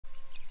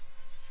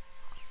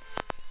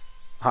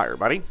Hi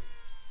everybody.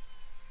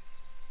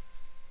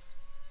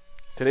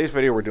 Today's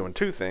video we're doing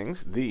two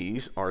things.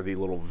 These are the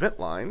little vent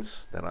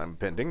lines that I'm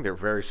bending. They're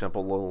very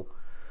simple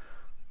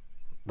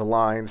the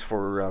lines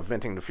for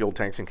venting the fuel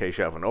tanks in case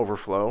you have an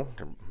overflow.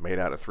 They're made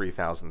out of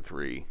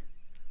 3003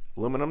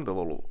 aluminum, the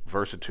little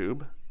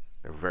Versatube.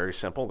 They're very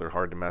simple, they're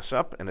hard to mess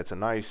up, and it's a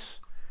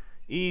nice,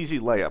 easy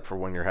layup for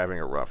when you're having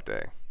a rough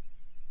day.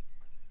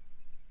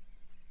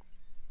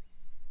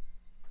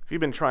 If you've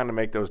been trying to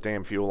make those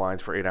damn fuel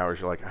lines for 8 hours,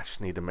 you're like, I just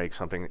need to make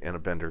something in a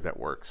bender that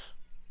works.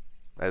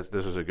 This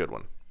is a good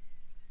one.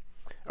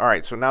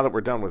 Alright, so now that we're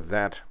done with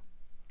that,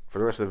 for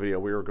the rest of the video,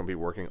 we are going to be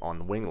working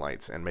on wing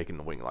lights and making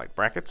the wing light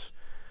brackets.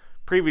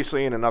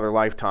 Previously, in another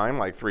lifetime,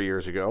 like 3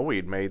 years ago,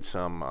 we'd made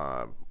some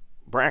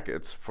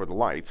brackets for the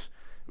lights.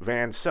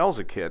 Van sells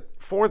a kit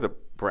for the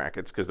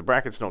brackets, because the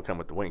brackets don't come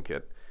with the wing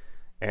kit.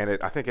 And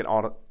I think it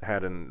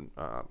had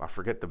I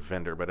forget the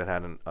vendor, but it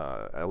had an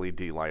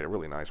LED light, a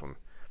really nice one.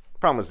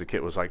 Problem is the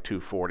kit was like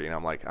 $240, and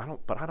I'm like,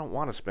 I don't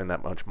want to spend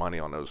that much money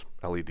on those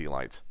LED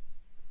lights.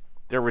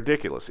 They're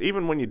ridiculous.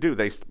 Even when you do,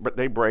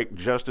 they break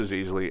just as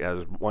easily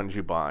as ones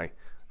you buy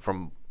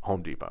from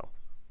Home Depot.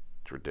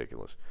 It's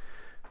ridiculous.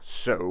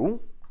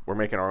 So we're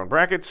making our own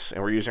brackets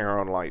and we're using our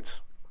own lights.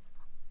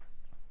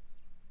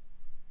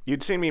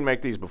 You'd seen me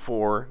make these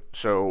before,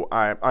 so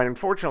I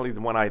unfortunately,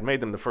 when I had made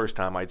them the first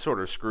time, I'd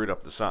sort of screwed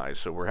up the size,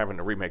 so we're having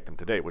to remake them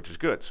today, which is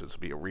good. So this will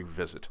be a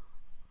revisit.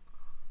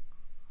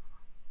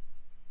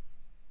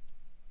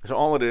 So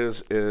all it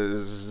is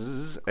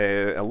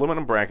an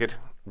aluminum bracket,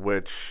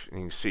 which you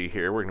can see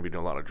here, we're going to be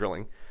doing a lot of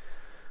drilling,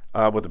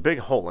 with a big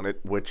hole in it,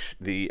 which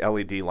the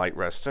LED light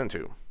rests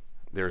into.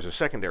 There's a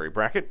secondary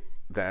bracket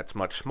that's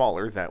much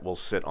smaller that will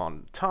sit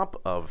on top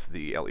of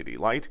the LED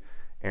light,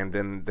 and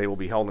then they will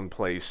be held in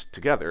place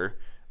together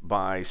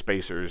by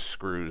spacers,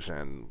 screws,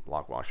 and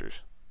lock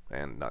washers,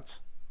 and nuts.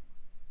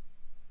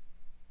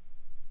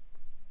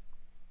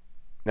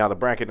 Now the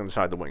bracket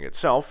inside the wing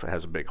itself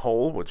has a big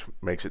hole, which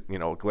makes it,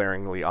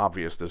 glaringly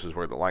obvious this is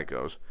where the light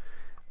goes.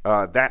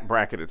 That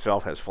bracket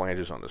itself has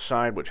flanges on the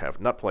side, which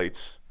have nut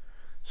plates.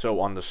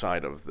 So on the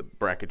side of the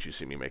bracket you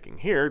see me making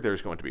here,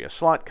 there's going to be a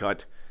slot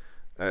cut.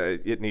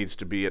 It needs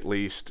to be at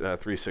least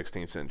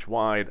 3/16 inch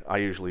wide. I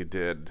usually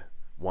did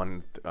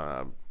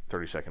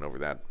 1/32 over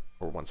that,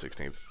 or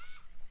 1/16.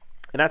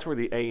 And that's where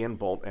the A-in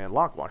bolt and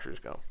lock washers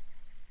go.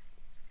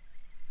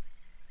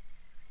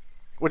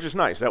 Which is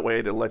nice. That way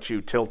it lets you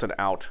tilt it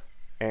out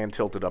and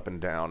tilt it up and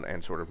down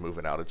and sort of move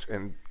it out.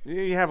 And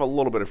you have a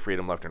little bit of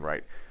freedom left and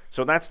right.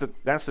 So that's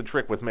the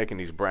trick with making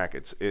these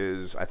brackets.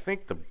 Is I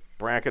think the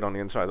bracket on the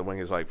inside of the wing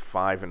is like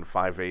 5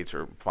 5/8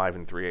 or 5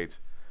 3/8.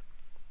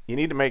 You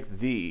need to make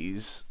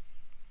these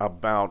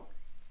about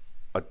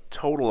a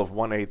total of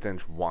 1/8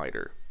 inch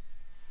wider.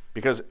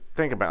 Because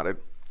think about it,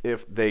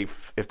 if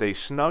they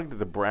snugged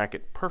the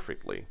bracket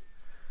perfectly,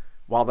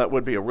 while that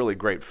would be a really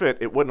great fit,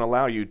 it wouldn't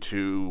allow you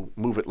to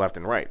move it left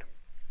and right.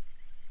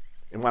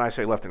 And when I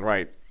say left and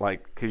right,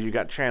 because you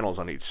got channels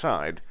on each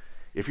side,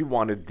 if you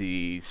wanted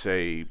the,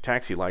 say,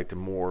 taxi light to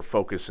more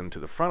focus into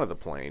the front of the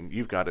plane,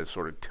 you've got to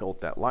sort of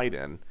tilt that light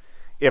in.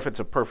 If it's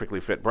a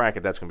perfectly fit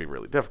bracket, that's going to be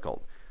really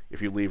difficult.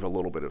 If you leave a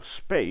little bit of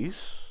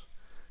space,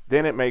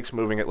 then it makes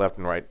moving it left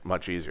and right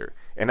much easier.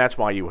 And that's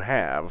why you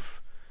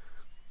have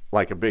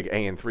like a big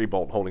AN3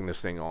 bolt holding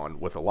this thing on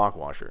with a lock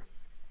washer.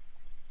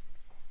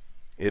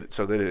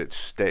 So that it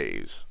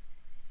stays.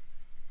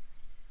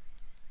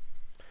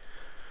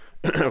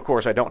 Of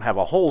course, I don't have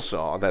a hole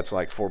saw that's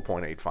like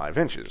 4.85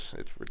 inches.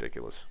 It's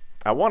ridiculous.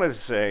 I wanted to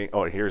say,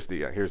 oh, here's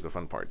the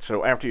fun part.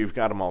 So after you've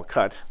got them all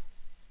cut,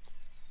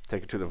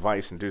 take it to the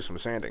vise and do some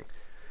sanding.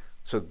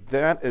 So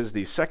that is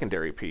the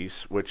secondary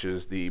piece, which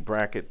is the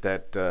bracket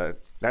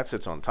that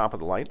sits on top of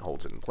the light,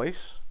 holds it in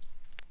place.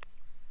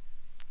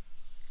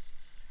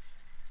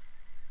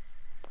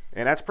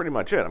 And that's pretty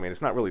much it. I mean,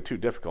 it's not really too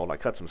difficult. I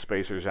cut some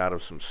spacers out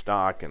of some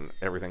stock and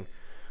everything.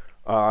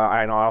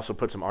 I also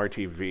put some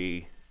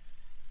RTV,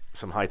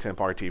 some high-temp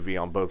RTV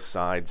on both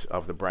sides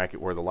of the bracket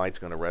where the light's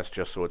going to rest,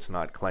 just so it's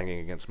not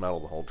clanging against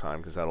metal the whole time,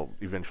 because that'll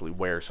eventually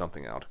wear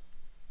something out.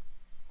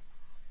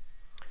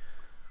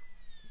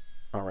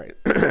 All right,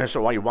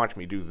 so while you watch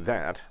me do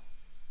that,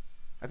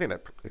 I think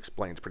that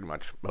explains pretty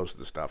much most of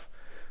the stuff.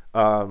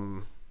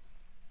 So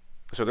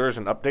there is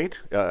an update.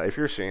 If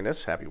you're seeing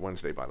this, happy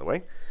Wednesday, by the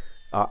way.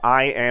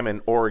 I am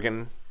in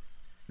Oregon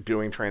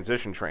doing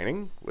transition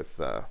training with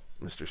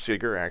Mr.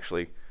 Seeger.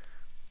 Actually,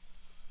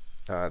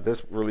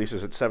 this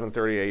releases at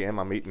 7:30 a.m.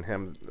 I'm meeting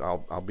him.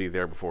 I'll be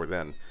there before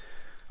then.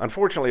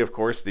 Unfortunately, of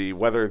course, the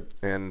weather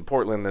in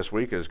Portland this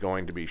week is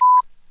going to be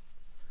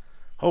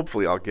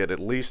Hopefully, I'll get at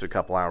least a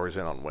couple hours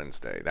in on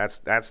Wednesday.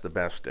 That's the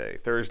best day.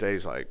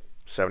 Thursday's like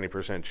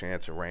 70%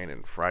 chance of rain,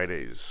 and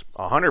Friday's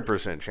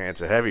 100% chance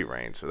of heavy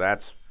rain. So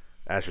that's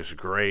just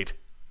great.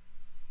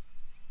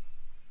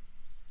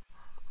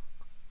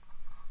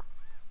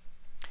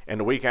 And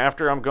the week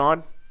after I'm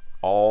gone,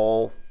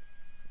 all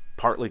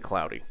partly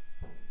cloudy.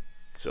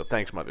 So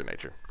thanks, Mother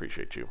Nature.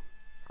 Appreciate you.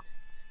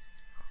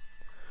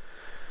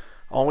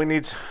 All we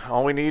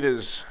need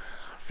is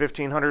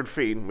 1,500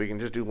 feet. We can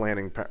just do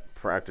landing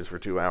practice for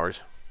 2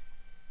 hours.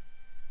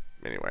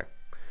 Anyway.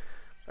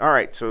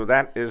 Alright, so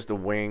that is the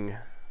wing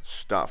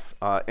stuff.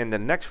 In the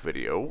next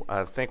video,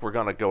 I think we're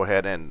going to go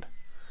ahead and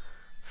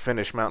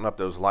finish mounting up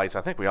those lights.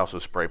 I think we also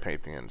spray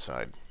paint the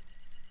inside.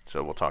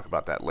 So we'll talk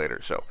about that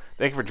later. So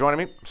thank you for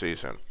joining me. See you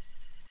soon.